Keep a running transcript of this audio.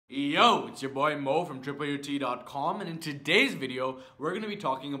Yo, it's your boy Mo from tripleuT.com, and in today's video, we're going to be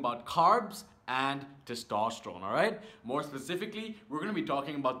talking about carbs and testosterone, alright? More specifically, we're going to be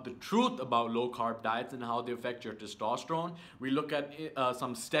talking about the truth about low-carb diets and how they affect your testosterone. We look at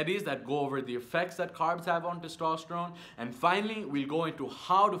some studies that go over the effects that carbs have on testosterone, and finally, we'll go into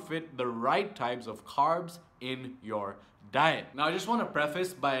how to fit the right types of carbs in your diet. Now, I just want to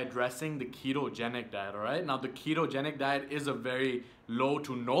preface by addressing the ketogenic diet, alright? Now, the ketogenic diet is a very low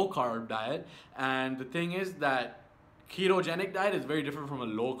to no carb diet, and the thing is that ketogenic diet is very different from a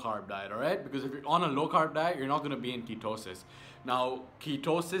low carb diet, alright? Because if you're on a low carb diet, you're not going to be in ketosis. Now,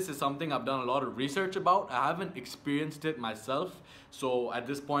 ketosis is something I've done a lot of research about. I haven't experienced it myself, so at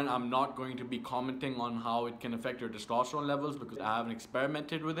this point I'm not going to be commenting on how it can affect your testosterone levels because I haven't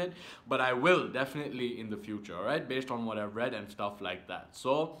experimented with it, but I will definitely in the future, alright, based on what I've read and stuff like that.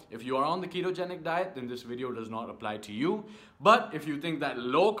 So if you are on the ketogenic diet, then this video does not apply to you, but if you think that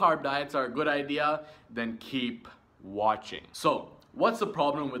low carb diets are a good idea, then keep watching. So what's the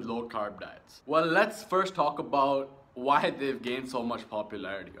problem with low carb diets? Well, let's first talk about why they've gained so much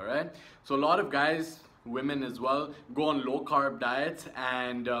popularity, alright? So a lot of guys, women as well, go on low carb diets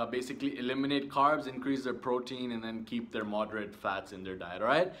and basically eliminate carbs, increase their protein, and then keep their moderate fats in their diet,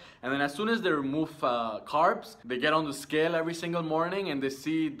 alright? And then as soon as they remove carbs, they get on the scale every single morning and they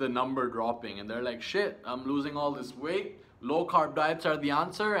see the number dropping and they're like, shit, I'm losing all this weight, low carb diets are the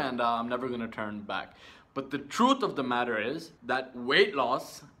answer, and I'm never gonna turn back. But the truth of the matter is that weight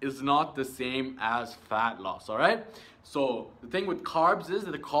loss is not the same as fat loss, alright? So the thing with carbs is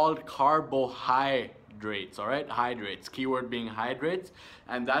that they're called carbo-hydrates, alright? Hydrates, keyword being hydrates,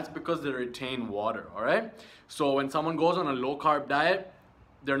 and that's because they retain water, alright? So when someone goes on a low carb diet,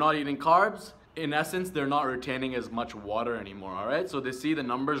 they're not eating carbs. In essence, they're not retaining as much water anymore, alright? So they see the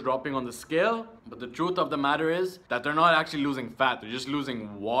numbers dropping on the scale, but the truth of the matter is that they're not actually losing fat, they're just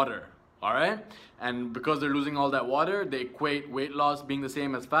losing water. Alright, and because they're losing all that water, they equate weight loss being the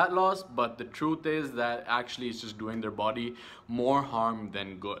same as fat loss, but the truth is that actually it's just doing their body more harm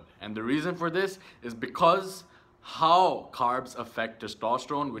than good. And the reason for this is because how carbs affect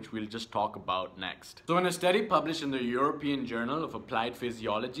testosterone, which we'll just talk about next. So in a study published in the European Journal of Applied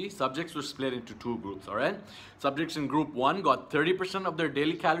Physiology, subjects were split into two groups, alright? Subjects in group 1 got 30% of their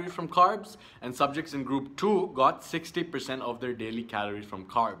daily calories from carbs, and subjects in group 2 got 60% of their daily calories from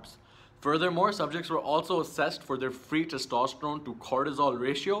carbs. Furthermore, subjects were also assessed for their free testosterone to cortisol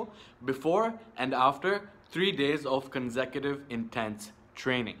ratio before and after 3 days of consecutive intense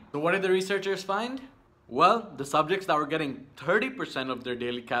training. So what did the researchers find? Well, the subjects that were getting 30% of their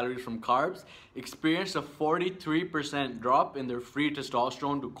daily calories from carbs experienced a 43% drop in their free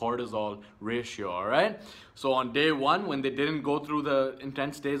testosterone to cortisol ratio, alright? So on day 1, when they didn't go through the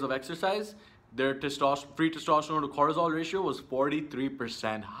intense days of exercise, their free testosterone to cortisol ratio was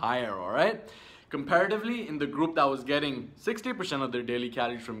 43% higher, alright? Comparatively, in the group that was getting 60% of their daily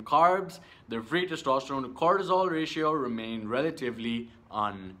calories from carbs, their free testosterone to cortisol ratio remained relatively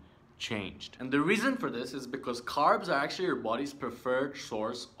unchanged. And the reason for this is because carbs are actually your body's preferred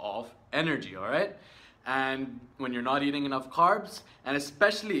source of energy, alright? And when you're not eating enough carbs, and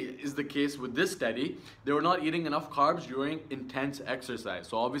especially is the case with this study, they were not eating enough carbs during intense exercise.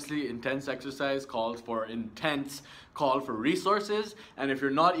 So obviously intense exercise calls for resources, and if you're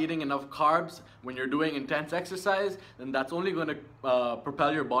not eating enough carbs when you're doing intense exercise, then that's only going to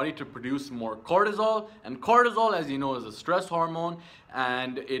propel your body to produce more cortisol, and cortisol, as you know, is a stress hormone,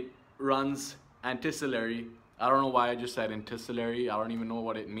 and it runs anticillary. I don't know why I just said anticillary. I don't even know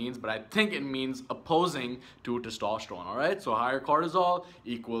what it means, but I think it means opposing to testosterone, alright? So higher cortisol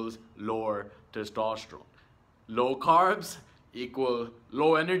equals lower testosterone. Low carbs equal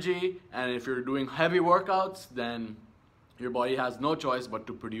low energy, and if you're doing heavy workouts, then your body has no choice but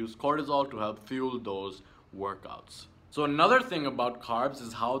to produce cortisol to help fuel those workouts. So another thing about carbs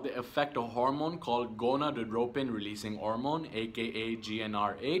is how they affect a hormone called gonadotropin releasing hormone, aka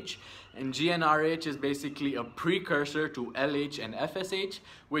GnRH. And GnRH is basically a precursor to LH and FSH,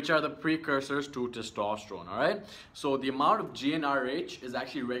 which are the precursors to testosterone, alright? So the amount of GnRH is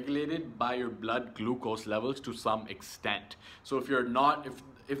actually regulated by your blood glucose levels to some extent. So if the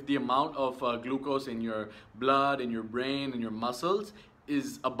amount of glucose in your blood, in your brain, in your muscles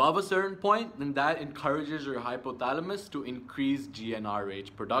is above a certain point, then that encourages your hypothalamus to increase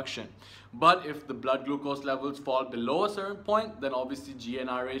GnRH production. But if the blood glucose levels fall below a certain point, then obviously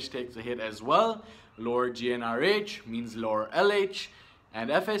GnRH takes a hit as well. Lower GnRH means lower LH and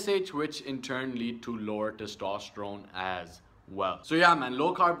FSH, which in turn lead to lower testosterone as well. So yeah, man,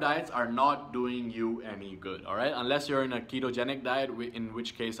 low carb diets are not doing you any good, all right? Unless you're in a ketogenic diet, in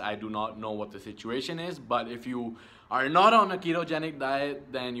which case I do not know what the situation is. But if you are not on a ketogenic diet,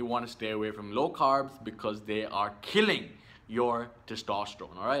 then you want to stay away from low carbs because they are killing your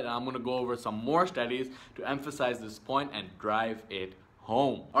testosterone, all right? And I'm going to go over some more studies to emphasize this point and drive it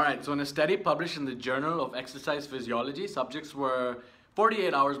home. All right, so in a study published in the Journal of Exercise Physiology, subjects were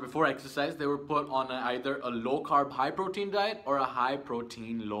 48 hours before exercise, they were put on either a low-carb high-protein diet or a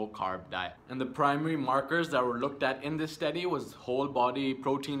high-protein low-carb diet. And the primary markers that were looked at in this study was whole body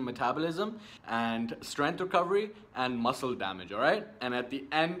protein metabolism and strength recovery and muscle damage, all right? And at the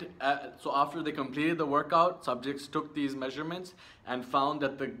end, so after they completed the workout, subjects took these measurements and found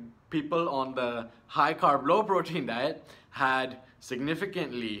that the people on the high-carb low-protein diet had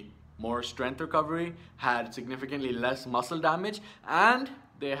significantly more strength recovery, had significantly less muscle damage, and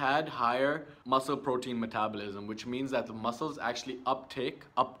they had higher muscle protein metabolism, which means that the muscles actually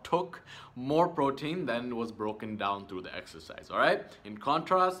uptook more protein than was broken down through the exercise, all right? In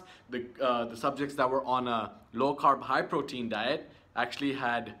contrast, the subjects that were on a low-carb, high-protein diet actually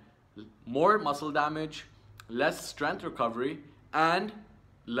had more muscle damage, less strength recovery, and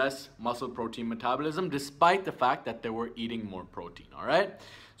less muscle protein metabolism, despite the fact that they were eating more protein, all right?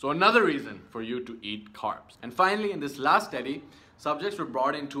 So another reason for you to eat carbs. And finally, in this last study, subjects were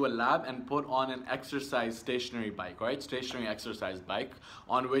brought into a lab and put on an exercise stationary bike, right? Stationary exercise bike,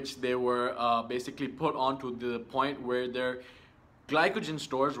 on which they were basically put onto the point where their glycogen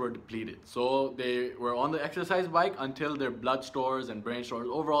stores were depleted. So they were on the exercise bike until their blood stores and brain stores,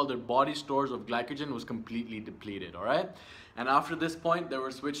 overall their body stores of glycogen was completely depleted, all right? And after this point, they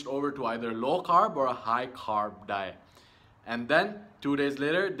were switched over to either low carb or a high carb diet. And then 2 days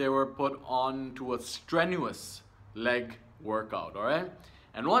later, they were put on to a strenuous leg workout, all right?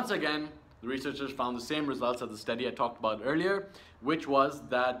 And once again, the researchers found the same results as the study I talked about earlier, which was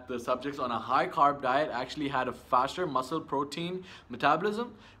that the subjects on a high carb diet actually had a faster muscle protein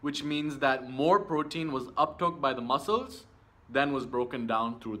metabolism, which means that more protein was uptook by the muscles than was broken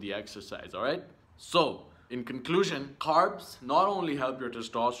down through the exercise, all right? So, in conclusion, carbs not only help your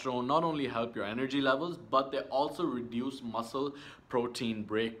testosterone, not only help your energy levels, but they also reduce muscle protein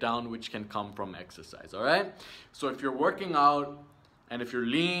breakdown, which can come from exercise, all right? So if you're working out and if you're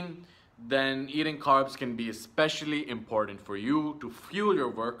lean, then eating carbs can be especially important for you to fuel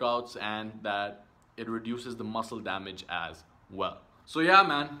your workouts, and that it reduces the muscle damage as well. So yeah,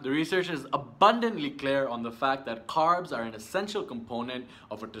 man, the research is abundantly clear on the fact that carbs are an essential component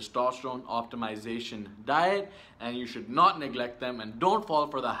of a testosterone optimization diet, and you should not neglect them, and don't fall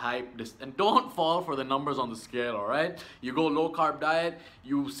for the hype and don't fall for the numbers on the scale, all right? You go low carb diet,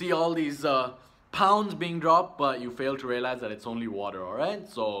 you see all these pounds being dropped, but you fail to realize that it's only water, all right?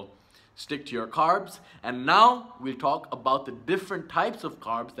 So stick to your carbs. And now we'll talk about the different types of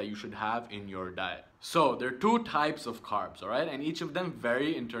carbs that you should have in your diet. So there are two types of carbs, all right? And each of them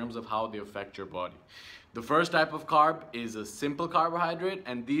vary in terms of how they affect your body. The first type of carb is a simple carbohydrate,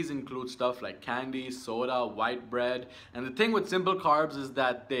 and these include stuff like candy, soda, white bread. And the thing with simple carbs is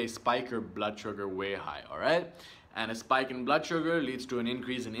that they spike your blood sugar way high, all right? And a spike in blood sugar leads to an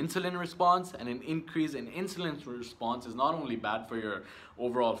increase in insulin response, and an increase in insulin response is not only bad for your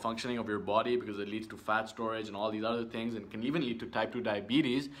overall functioning of your body because it leads to fat storage and all these other things, and can even lead to type 2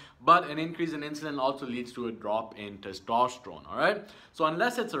 diabetes, but an increase in insulin also leads to a drop in testosterone, all right? So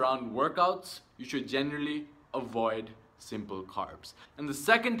unless it's around workouts, you should generally avoid simple carbs. And the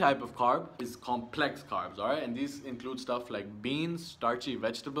second type of carb is complex carbs, all right? And these include stuff like beans, starchy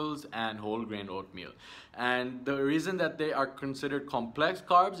vegetables, and whole grain oatmeal. And the reason that they are considered complex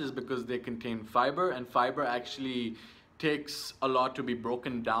carbs is because they contain fiber, and fiber actually takes a lot to be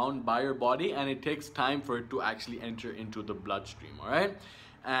broken down by your body, and it takes time for it to actually enter into the bloodstream, all right?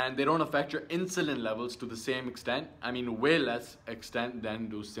 And they don't affect your insulin levels to the same extent, I mean way less extent than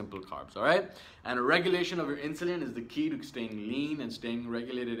do simple carbs, all right? And a regulation of your insulin is the key to staying lean and staying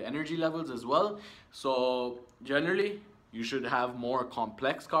regulated energy levels as well. So generally, you should have more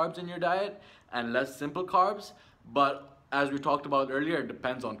complex carbs in your diet and less simple carbs, but as we talked about earlier, it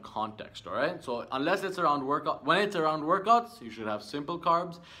depends on context, all right? So unless it's around when it's around workouts, you should have simple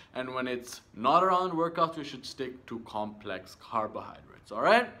carbs, and when it's not around workouts, you should stick to complex carbohydrates. All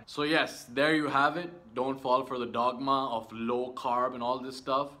right? So yes, there you have it. don't fall for the dogma of low carb and all this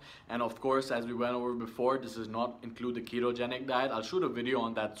stuff. And of course, as we went over before, this does not include the ketogenic diet. I'll shoot a video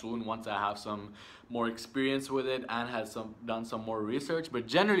on that soon once I have some more experience with it and has done some more research. But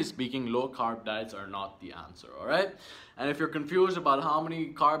generally speaking, low carb diets are not the answer, all right? And if you're confused about how many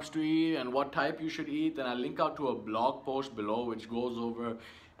carbs to eat and what type you should eat, then I'll link out to a blog post below which goes over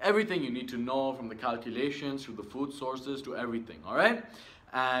everything you need to know, from the calculations to the food sources to everything, all right?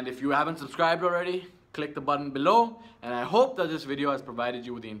 And if you haven't subscribed already, click the button below. And I hope that this video has provided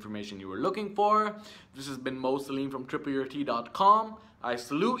you with the information you were looking for. This has been Mo Salim from TripleYourT.com. I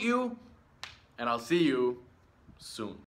salute you, and I'll see you soon.